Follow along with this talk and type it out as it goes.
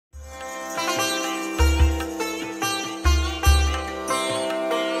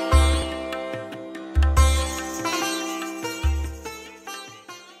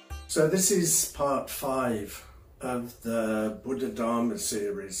So this is part 5 of the Buddha Dharma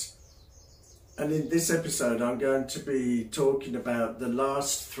series, and in this episode I'm going to be talking about the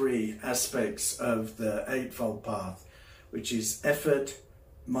last 3 aspects of the eightfold path, which is effort,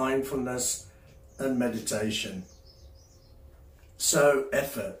 mindfulness and meditation. So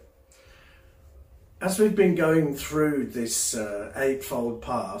effort. As we've been going through this eightfold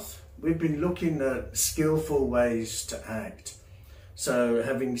path, we've been looking at skillful ways to act. So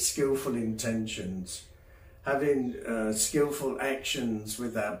having skillful intentions, having skillful actions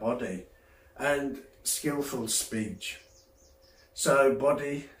with our body, and skillful speech. So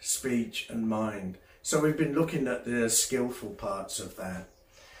body, speech and mind. So we've been looking at the skillful parts of that.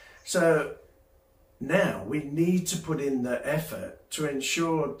 So now we need to put in the effort to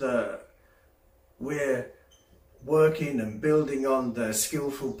ensure that we're working and building on the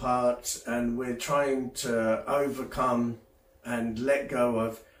skillful parts, and we're trying to overcome and let go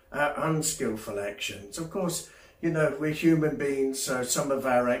of our unskillful actions. Of course, you know, we're human beings, so some of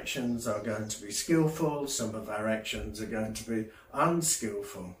our actions are going to be skillful, some of our actions are going to be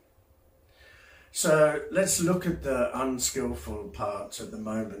unskillful. So let's look at the unskillful parts at the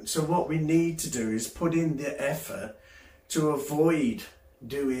moment. So what we need to do is put in the effort to avoid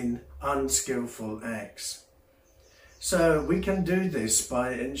doing unskillful acts. So we can do this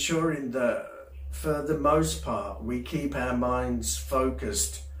by ensuring that for the most part we keep our minds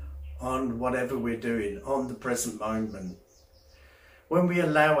focused on whatever we're doing, on the present moment. When we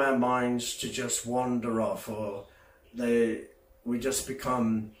allow our minds to just wander off, or we just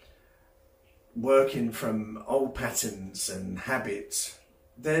become working from old patterns and habits,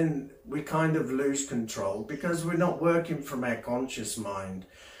 then we kind of lose control because we're not working from our conscious mind.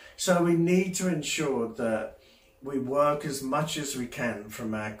 So we need to ensure that we work as much as we can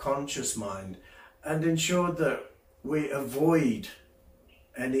from our conscious mind and ensure that we avoid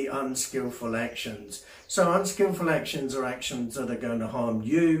any unskillful actions. So unskillful actions are actions that are going to harm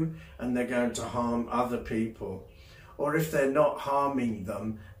you and they're going to harm other people. Or if they're not harming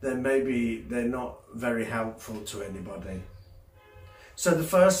them, then maybe they're not very helpful to anybody. So the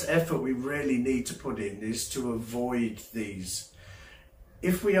first effort we really need to put in is to avoid these.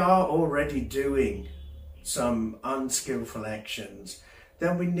 If we are already doing some unskillful actions,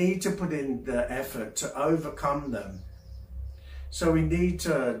 then we need to put in the effort to overcome them. So we need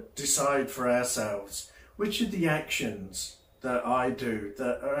to decide for ourselves which are the actions that I do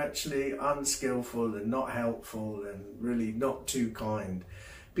that are actually unskillful and not helpful and really not too kind.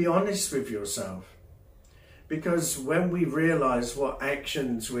 Be honest with yourself, because when we realize what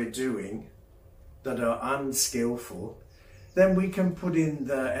actions we're doing that are unskillful, then we can put in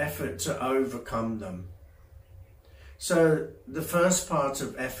the effort to overcome them. So the first part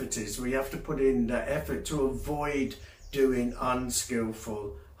of effort is we have to put in the effort to avoid doing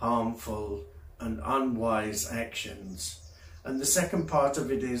unskillful, harmful and unwise actions. And the second part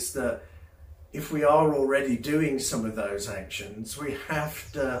of it is that if we are already doing some of those actions, we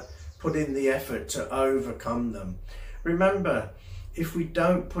have to put in the effort to overcome them. Remember, if we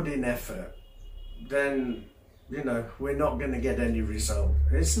don't put in effort, then, you know, we're not going to get any result.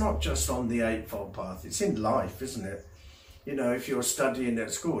 It's not just on the eightfold path, it's in life, isn't it? You know, if you're studying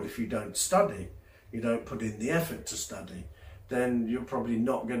at school, if you don't study, you don't put in the effort to study, then you're probably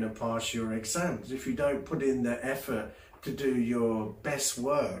not going to pass your exams. If you don't put in the effort to do your best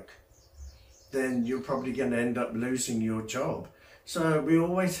work, then you're probably going to end up losing your job. So we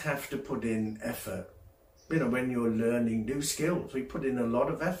always have to put in effort. You know, when you're learning new skills, we put in a lot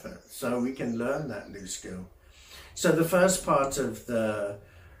of effort so we can learn that new skill. So the first part of the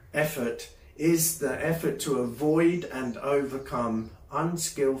effort is the effort to avoid and overcome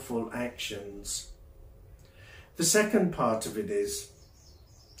unskillful actions. The second part of it is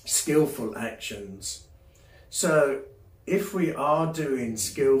skillful actions. So if we are doing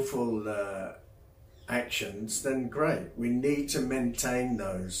skillful actions, then great, we need to maintain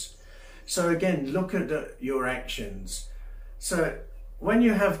those. So again, look at your actions. So when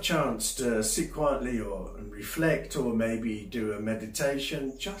you have chance to sit quietly and reflect, or maybe do a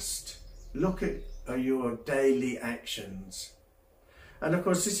meditation, just look at your daily actions. And of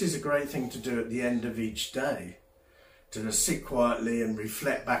course, this is a great thing to do at the end of each day, to sit quietly and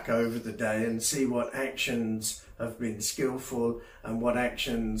reflect back over the day and see what actions have been skillful and what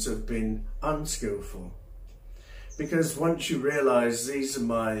actions have been unskillful. Because once you realize these are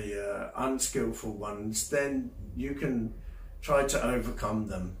my unskillful ones, then you can try to overcome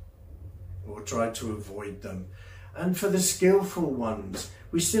them or try to avoid them. And for the skillful ones,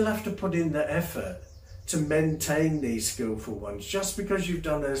 we still have to put in the effort to maintain these skillful ones. Just because you've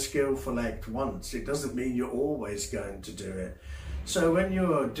done a skillful act once, it doesn't mean you're always going to do it. So when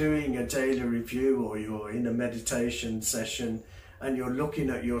you're doing a daily review or you're in a meditation session and you're looking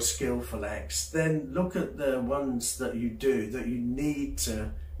at your skillful acts, then look at the ones that you do that you need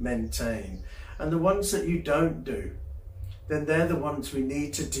to maintain. And the ones that you don't do, then they're the ones we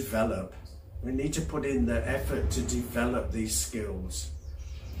need to develop. We need to put in the effort to develop these skills.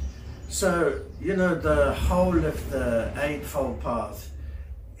 So, you know, the whole of the Eightfold Path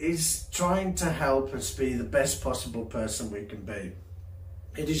is trying to help us be the best possible person we can be.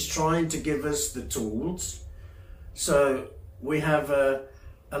 It is trying to give us the tools so we have a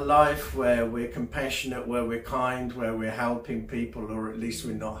life where we're compassionate, where we're kind, where we're helping people, or at least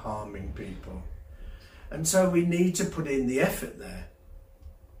we're not harming people. And so we need to put in the effort there.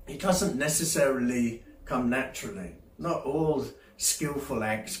 It doesn't necessarily come naturally. Not all skillful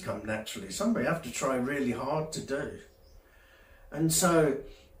acts come naturally. Some we have to try really hard to do. And so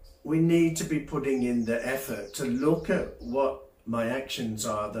we need to be putting in the effort to look at what my actions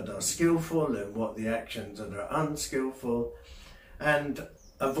are that are skillful and what the actions that are unskillful, and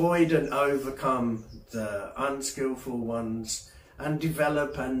avoid and overcome the unskillful ones and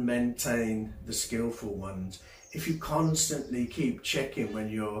develop and maintain the skillful ones. If you constantly keep checking when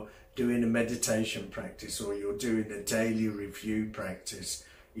you're doing a meditation practice or you're doing a daily review practice,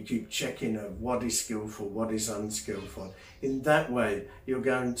 you keep checking of what is skillful, what is unskillful. In that way, you're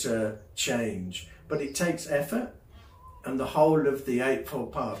going to change. But it takes effort, and the whole of the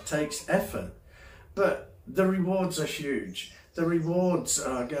Eightfold Path takes effort. But the rewards are huge. The rewards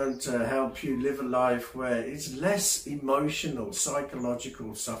are going to help you live a life where it's less emotional,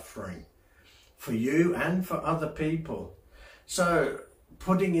 psychological suffering for you and for other people. So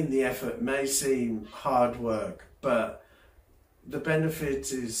putting in the effort may seem hard work, but the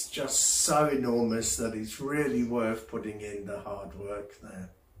benefit is just so enormous that it's really worth putting in the hard work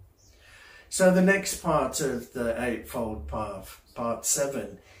there. So the next part of the Eightfold Path, part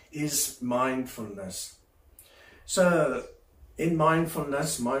 7, is mindfulness. So in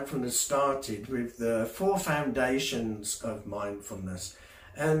mindfulness started with the 4 foundations of mindfulness.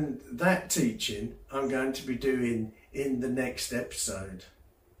 And that teaching I'm going to be doing in the next episode.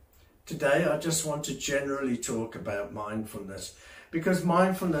 Today I just want to generally talk about mindfulness, because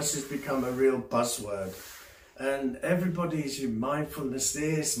mindfulness has become a real buzzword and everybody's mindfulness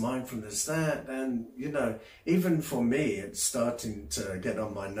this, mindfulness that, and you know, even for me it's starting to get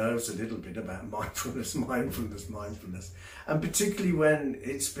on my nerves a little bit about mindfulness, and particularly when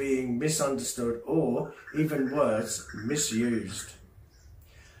it's being misunderstood or even worse, misused.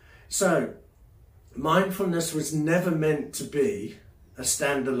 So mindfulness was never meant to be a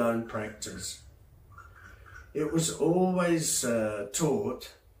standalone practice. It was always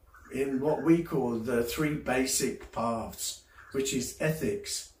taught in what we call the 3 basic paths, which is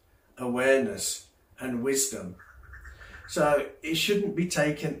ethics, awareness and wisdom. So it shouldn't be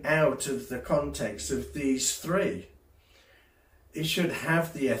taken out of the context of these 3. It should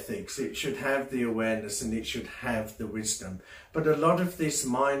have the ethics, it should have the awareness, and it should have the wisdom. But a lot of this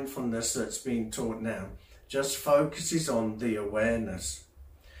mindfulness that's being taught now just focuses on the awareness.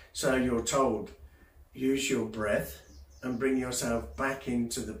 So you're told, use your breath and bring yourself back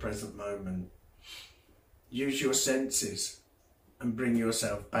into the present moment. Use your senses and bring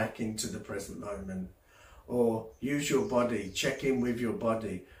yourself back into the present moment. Or use your body, check in with your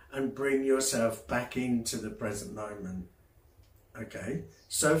body and bring yourself back into the present moment. Okay,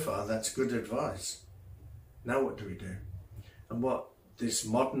 so far that's good advice. Now what do we do? And what this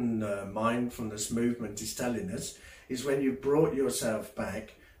modern mindfulness movement is telling us is when you brought yourself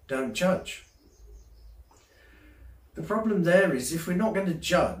back, don't judge. The problem there is if we're not going to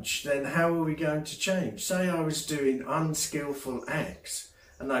judge, then how are we going to change? Say I was doing unskillful acts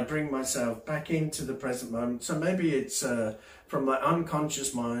and I bring myself back into the present moment. So maybe it's from my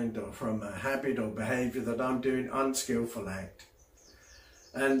unconscious mind or from a habit or behavior that I'm doing unskillful act.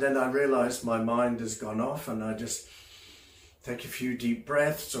 And then I realize my mind has gone off and I just take a few deep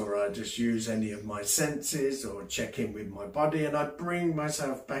breaths, or I just use any of my senses or check in with my body and I bring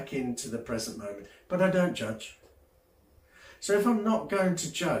myself back into the present moment. But I don't judge. So if I'm not going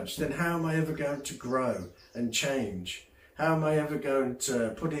to judge, then how am I ever going to grow and change? How am I ever going to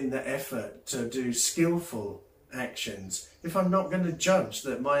put in the effort to do skillful actions if I'm not going to judge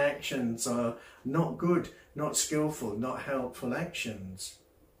that my actions are not good, not skillful, not helpful actions?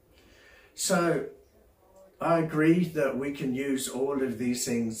 So I agree that we can use all of these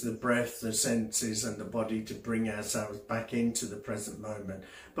things, the breath, the senses and the body, to bring ourselves back into the present moment.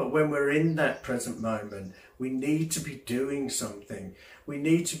 But when we're in that present moment, we need to be doing something. We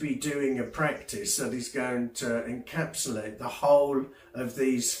need to be doing a practice that is going to encapsulate the whole of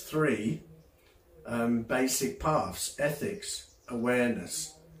these 3 basic paths: ethics,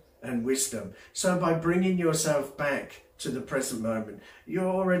 awareness and wisdom. So by bringing yourself back to the present moment, you're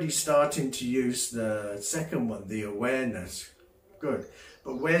already starting to use the second one, the awareness. Good.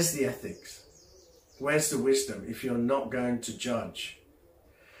 But where's the ethics? Where's the wisdom if you're not going to judge?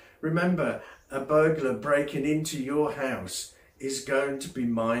 Remember, a burglar breaking into your house is going to be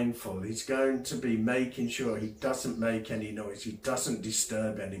mindful. He's going to be making sure he doesn't make any noise. He doesn't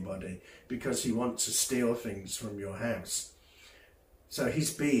disturb anybody because he wants to steal things from your house. So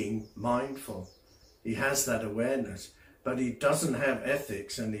he's being mindful. He has that awareness, but he doesn't have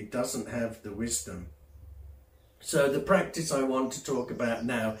ethics and he doesn't have the wisdom. So the practice I want to talk about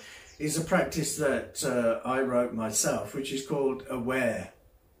now is a practice that I wrote myself, which is called aware.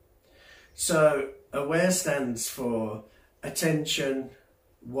 So aware stands for attention,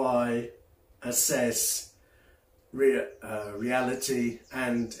 why, assess, reality,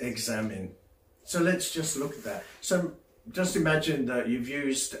 and examine. So let's just look at that. So just imagine that you've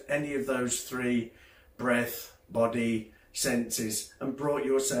used any of those three, breath, body, senses, and brought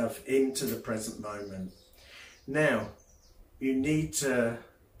yourself into the present moment. Now, you need to,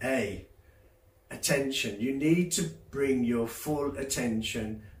 attention. You need to bring your full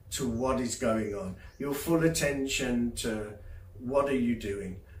attention to what is going on. Your full attention to what are you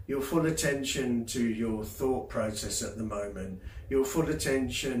doing. Your full attention to your thought process at the moment. Your full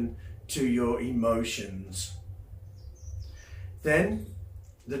attention to your emotions. Then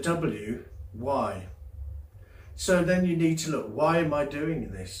the W, why. So then you need to look, why am I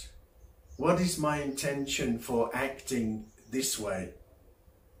doing this? What is my intention for acting this way?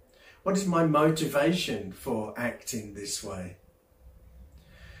 What is my motivation for acting this way?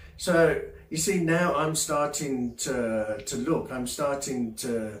 So you see, now I'm starting to look, I'm starting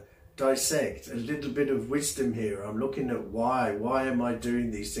to dissect a little bit of wisdom here. I'm looking at why am I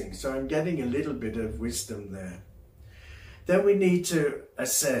doing these things? So I'm getting a little bit of wisdom there. Then we need to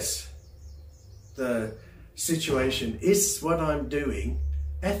assess the situation. Is what I'm doing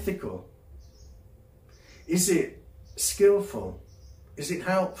ethical? Is it skillful? Is it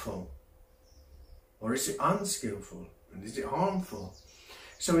helpful? Or is it unskillful? And is it harmful?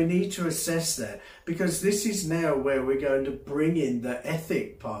 So we need to assess that, because this is now where we're going to bring in the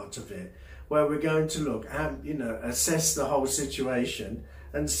ethic part of it, where we're going to look at, assess the whole situation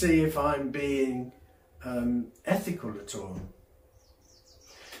and see if I'm being ethical at all.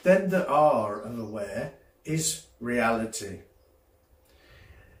 Then the R of aware is reality.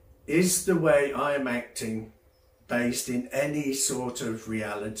 Is the way I am acting based in any sort of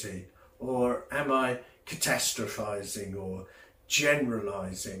reality? Or am I catastrophizing or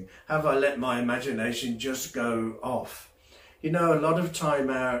generalizing? Have I let my imagination just go off? A lot of time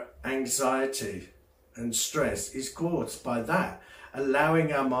our anxiety and stress is caused by that,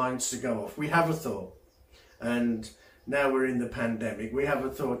 allowing our minds to go off. We have a thought, and now we're in the pandemic, we have a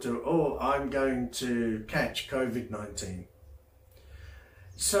thought of, oh, I'm going to catch COVID-19.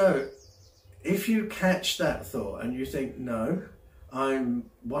 So if you catch that thought and you think, no, I'm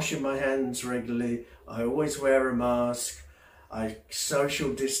washing my hands regularly, I always wear a mask, I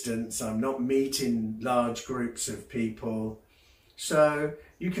social distance, I'm not meeting large groups of people. So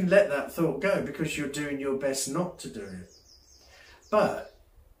you can let that thought go because you're doing your best not to do it. But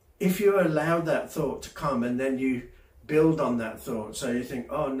if you allow that thought to come and then you build on that thought, so you think,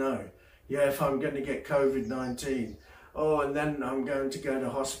 oh no, yeah, if I'm going to get COVID-19, oh, and then I'm going to go to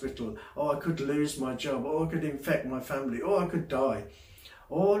hospital, oh, I could lose my job, or I could infect my family, or I could die.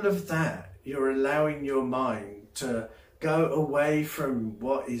 All of that, you're allowing your mind to go away from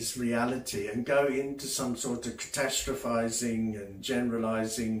what is reality and go into some sort of catastrophizing and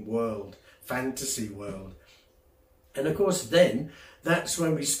generalizing world, fantasy world. And of course then, that's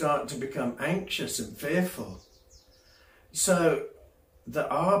when we start to become anxious and fearful. So the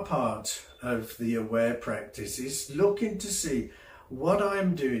R part of the aware practice is looking to see what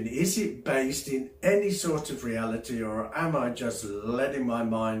I'm doing. Is it based in any sort of reality, or am I just letting my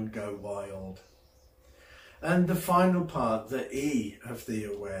mind go wild? And the final part, the E of the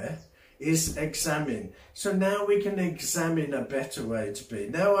aware, is examine. So now we can examine a better way to be.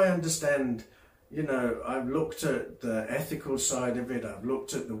 Now I understand, I've looked at the ethical side of it, I've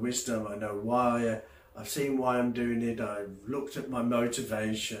looked at the wisdom, I know why, I've seen why I'm doing it, I've looked at my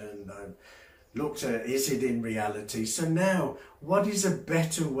motivation, I've looked at, is it in reality? So now, what is a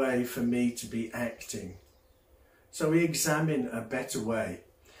better way for me to be acting? So we examine a better way.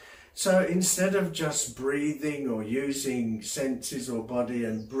 So instead of just breathing or using senses or body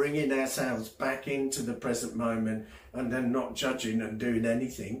and bringing ourselves back into the present moment and then not judging and doing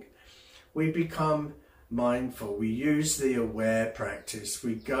anything, we become mindful. We use the aware practice.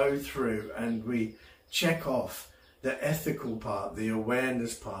 We go through and we check off the ethical part, the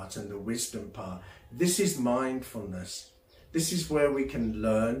awareness part and the wisdom part. This is mindfulness. This is where we can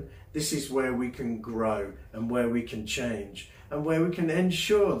learn, this is where we can grow and where we can change and where we can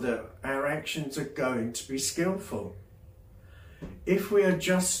ensure that our actions are going to be skillful. If we are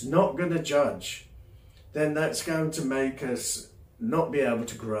just not going to judge, then that's going to make us not be able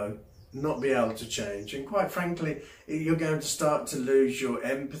to grow, not be able to change, and quite frankly, you're going to start to lose your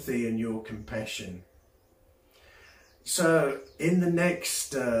empathy and your compassion. So in the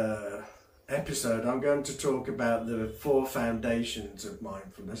next episode, I'm going to talk about the 4 foundations of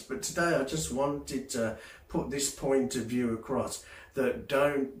mindfulness, but today I just wanted to put this point of view across, that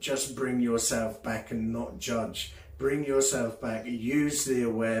don't just bring yourself back and not judge. Bring yourself back, use the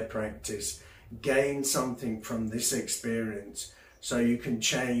aware practice, gain something from this experience so you can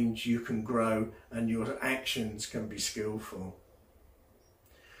change, you can grow, and your actions can be skillful.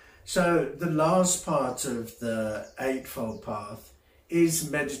 So the last part of the eightfold path is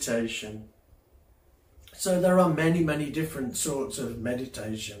meditation. So there are many different sorts of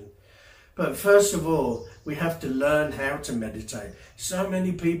meditation. But first of all, we have to learn how to meditate. So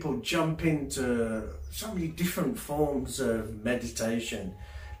many people jump into so many different forms of meditation.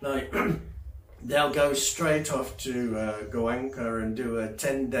 Like they'll go straight off to Goenka and do a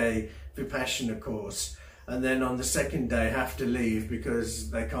 10-day Vipassana course, and then on the second day have to leave because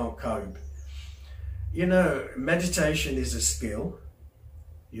they can't cope. You know, meditation is a skill.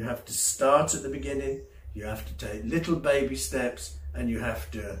 You have to start at the beginning, you have to take little baby steps, and you have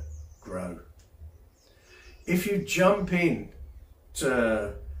to grow. If you jump in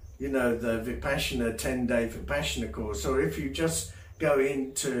to, you know, the Vipassana 10-day Vipassana course, or if you just go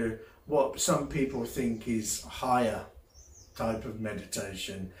into what some people think is higher type of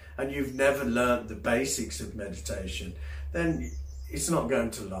meditation, and you've never learnt the basics of meditation, then it's not going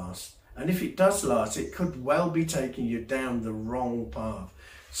to last. And if it does last, it could well be taking you down the wrong path.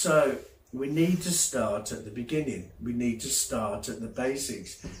 So we need to start at the beginning. We need to start at the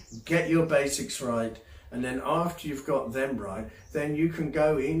basics. Get your basics right, and then after you've got them right, then you can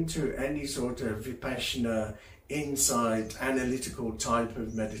go into any sort of Vipassana, insight, analytical type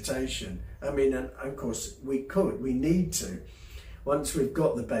of meditation. I mean, and of course we need to. Once we've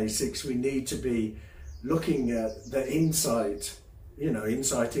got the basics, we need to be looking at the insight, you know,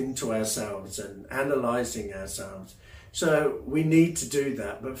 insight into ourselves and analysing ourselves. So we need to do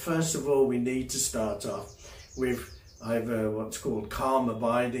that, but first of all we need to start off with either what's called calm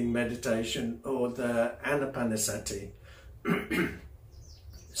abiding meditation or the anapanasati.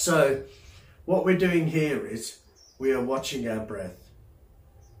 So what we're doing here is we are watching our breath.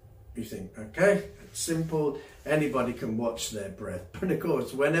 You think, okay, it's simple, anybody can watch their breath. But of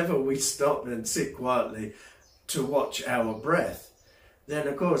course, whenever we stop and sit quietly to watch our breath, then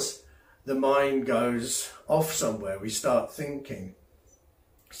of course the mind goes off somewhere, we start thinking.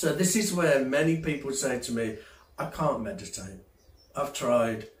 So this is where many people say to me, I can't meditate. I've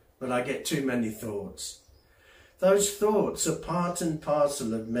tried, but I get too many thoughts. Those thoughts are part and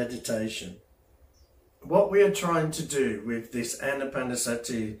parcel of meditation. What we are trying to do with this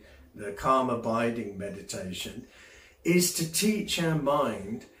anapanasati, the calm abiding meditation, is to teach our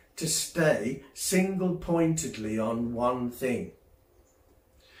mind to stay single-pointedly on one thing.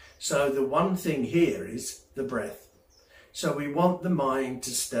 So the one thing here is the breath. So we want the mind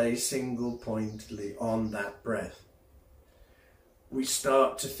to stay single-pointedly on that breath. We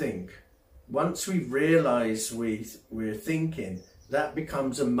start to think. Once we realise we're thinking, that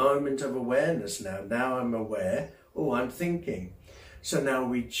becomes a moment of awareness now. Now I'm aware, oh, I'm thinking. So now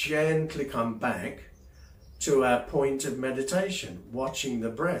we gently come back to our point of meditation, watching the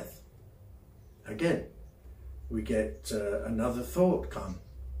breath. Again, we get another thought come.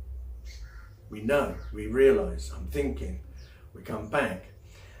 We know, we realise, I'm thinking. We come back.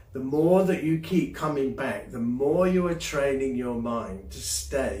 The more that you keep coming back, the more you are training your mind to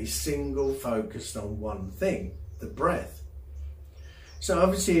stay single focused on one thing, the breath. So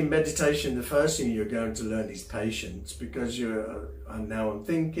obviously in meditation, the first thing you're going to learn is patience, because now I'm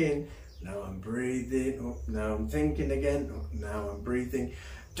thinking, now I'm breathing, oh, now I'm thinking again, oh, now I'm breathing.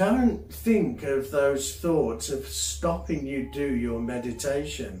 Don't think of those thoughts of stopping you do your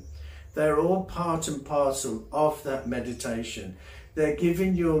meditation. They're all part and parcel of that meditation. They're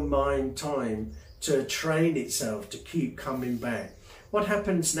giving your mind time to train itself to keep coming back. What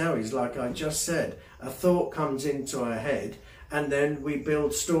happens now is, like I just said, a thought comes into our head and then we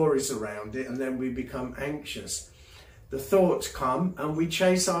build stories around it and then we become anxious. The thoughts come and we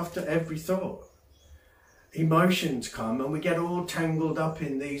chase after every thought. Emotions come and we get all tangled up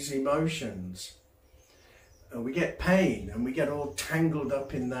in these emotions. We get pain and we get all tangled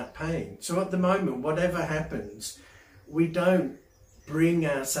up in that pain. So at the moment, whatever happens, we don't bring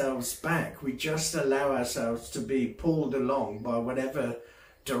ourselves back. We just allow ourselves to be pulled along by whatever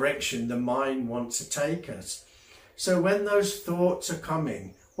direction the mind wants to take us. So when those thoughts are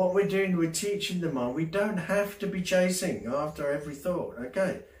coming, what we're doing, we're teaching the mind, we don't have to be chasing after every thought.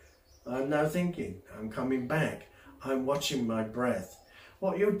 Okay, I'm now thinking, I'm coming back, I'm watching my breath.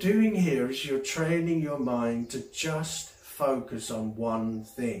 What you're doing here is you're training your mind to just focus on one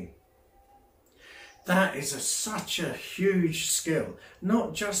thing. That is such a huge skill,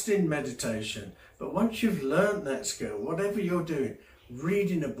 not just in meditation, but once you've learned that skill, whatever you're doing,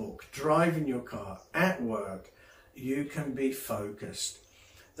 reading a book, driving your car, at work, you can be focused.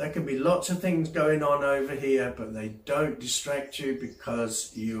 There can be lots of things going on over here, but they don't distract you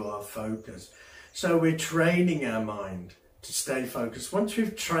because you are focused. So we're training our mind to stay focused. Once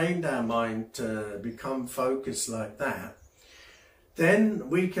we've trained our mind to become focused like that, then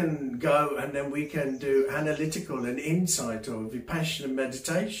we can go and then we can do analytical and insight or vipassana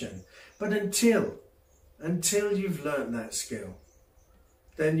meditation. But until you've learned that skill,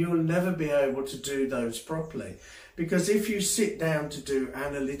 then you'll never be able to do those properly. Because if you sit down to do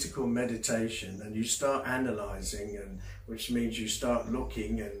analytical meditation and you start analysing, and which means you start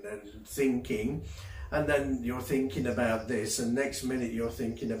looking and thinking, and then you're thinking about this, and next minute you're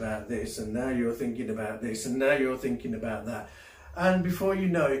thinking about this, and now you're thinking about this, and now you're thinking about that. And before you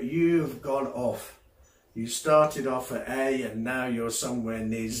know it, you've gone off. You started off at A and now you're somewhere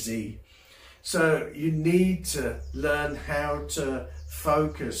near Z. So you need to learn how to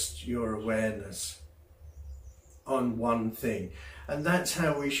focus your awareness on one thing. And that's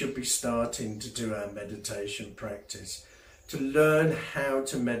how we should be starting to do our meditation practice. To learn how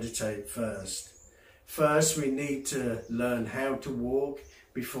to meditate first. First, we need to learn how to walk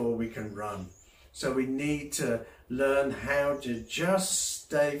before we can run. So we need to learn how to just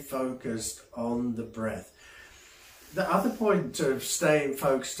stay focused on the breath. The other point of staying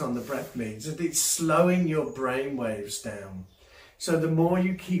focused on the breath means that it's slowing your brain waves down. So the more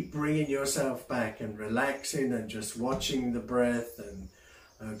you keep bringing yourself back and relaxing and just watching the breath, and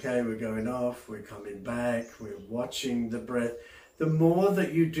okay, we're going off, we're coming back, we're watching the breath. The more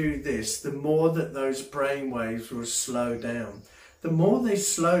that you do this, the more that those brain waves will slow down. The more they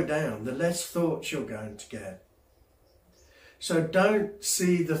slow down, the less thoughts you're going to get. So don't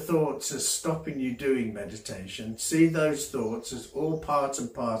see the thoughts as stopping you doing meditation. See those thoughts as all part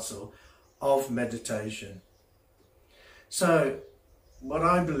and parcel of meditation. So what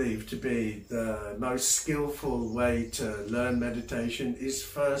I believe to be the most skillful way to learn meditation is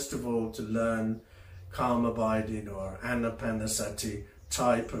first of all to learn calm abiding or anapanasati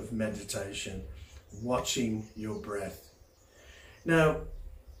type of meditation, watching your breath. Now,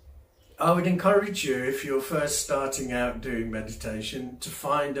 I would encourage you, if you're first starting out doing meditation, to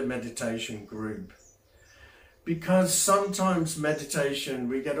find a meditation group. Because sometimes meditation,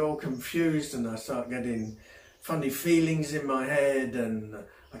 we get all confused and I start getting funny feelings in my head and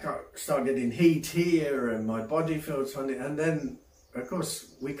I start getting heat here and my body feels funny. And then, of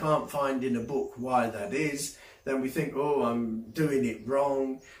course, we can't find in a book why that is. Then we think, oh, I'm doing it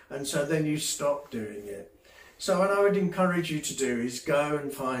wrong. And so then you stop doing it. So what I would encourage you to do is go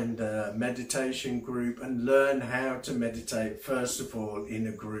and find a meditation group and learn how to meditate, first of all, in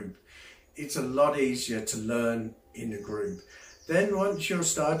a group. It's a lot easier to learn in a group. Then once you're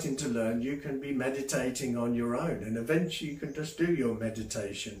starting to learn, you can be meditating on your own, and eventually you can just do your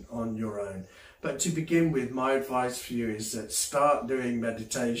meditation on your own. But to begin with, my advice for you is that start doing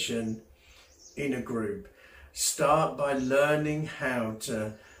meditation in a group. Start by learning how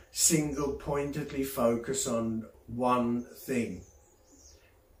to single-pointedly focus on one thing.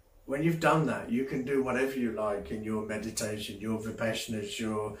 When you've done that, you can do whatever you like in your meditation, your vipassanas,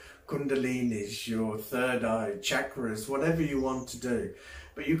 your kundalinis, your third eye, chakras, whatever you want to do.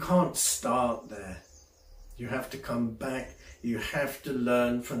 But you can't start there. You have to come back. You have to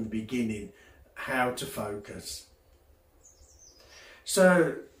learn from the beginning how to focus.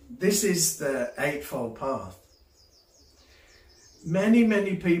 So this is the Eightfold Path.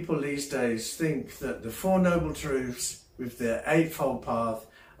 Many people these days think that the Four Noble Truths with the Eightfold Path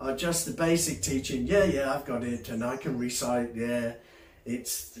are just the basic teaching. Yeah, I've got it and I can recite, yeah,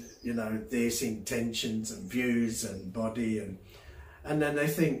 it's, you know, this intentions and views and body, and then they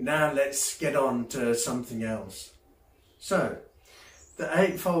think, now let's get on to something else. So, the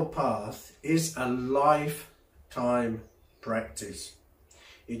Eightfold Path is a lifetime practice.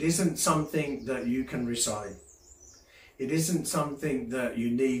 It isn't something that you can recite. It isn't something that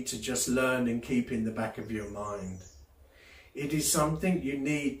you need to just learn and keep in the back of your mind. It is something you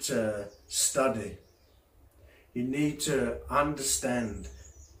need to study. You need to understand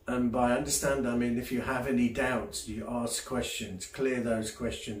And by understand, I mean if you have any doubts, you ask questions, clear those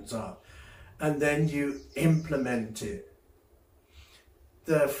questions up, and then you implement it.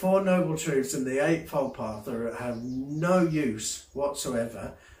 The Four Noble Truths and the Eightfold Path have no use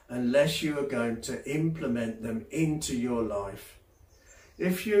whatsoever unless you are going to implement them into your life.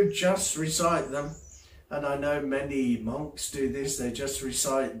 If you just recite them, and I know many monks do this, they just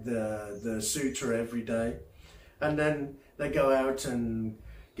recite the sutra every day, and then they go out and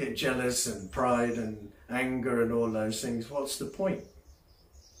get jealous and pride and anger and all those things. What's the point?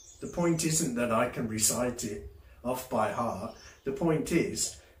 The point isn't that I can recite it off by heart. The point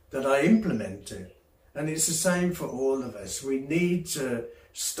is that I implement it. And it's the same for all of us. We need to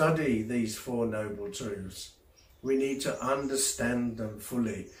study these Four Noble Truths. We need to understand them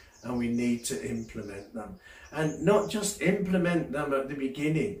fully, and we need to implement them. And not just implement them at the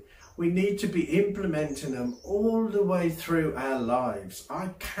beginning. We need to be implementing them all the way through our lives. I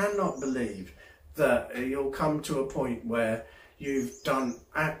cannot believe that you'll come to a point where you've done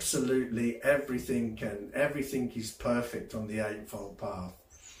absolutely everything and everything is perfect on the Eightfold Path.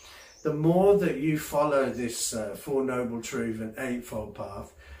 The more that you follow this Four Noble Truths and Eightfold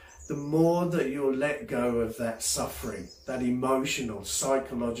Path, the more that you'll let go of that suffering, that emotional,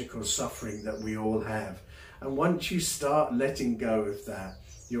 psychological suffering that we all have. And once you start letting go of that,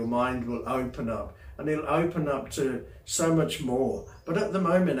 your mind will open up, and it'll open up to so much more. But at the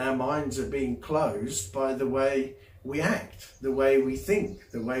moment, our minds are being closed by the way we act, the way we think,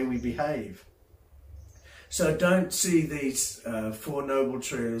 the way we behave. So don't see these Four Noble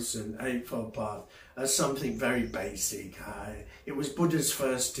Truths and Eightfold Path as something very basic. It was Buddha's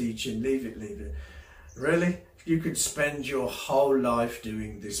first teaching, leave it, leave it. Really? You could spend your whole life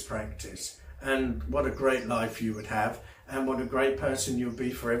doing this practice, and what a great life you would have, and what a great person you'll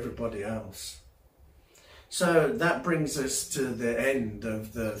be for everybody else. So that brings us to the end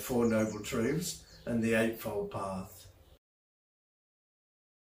of the Four Noble Truths and the Eightfold Path.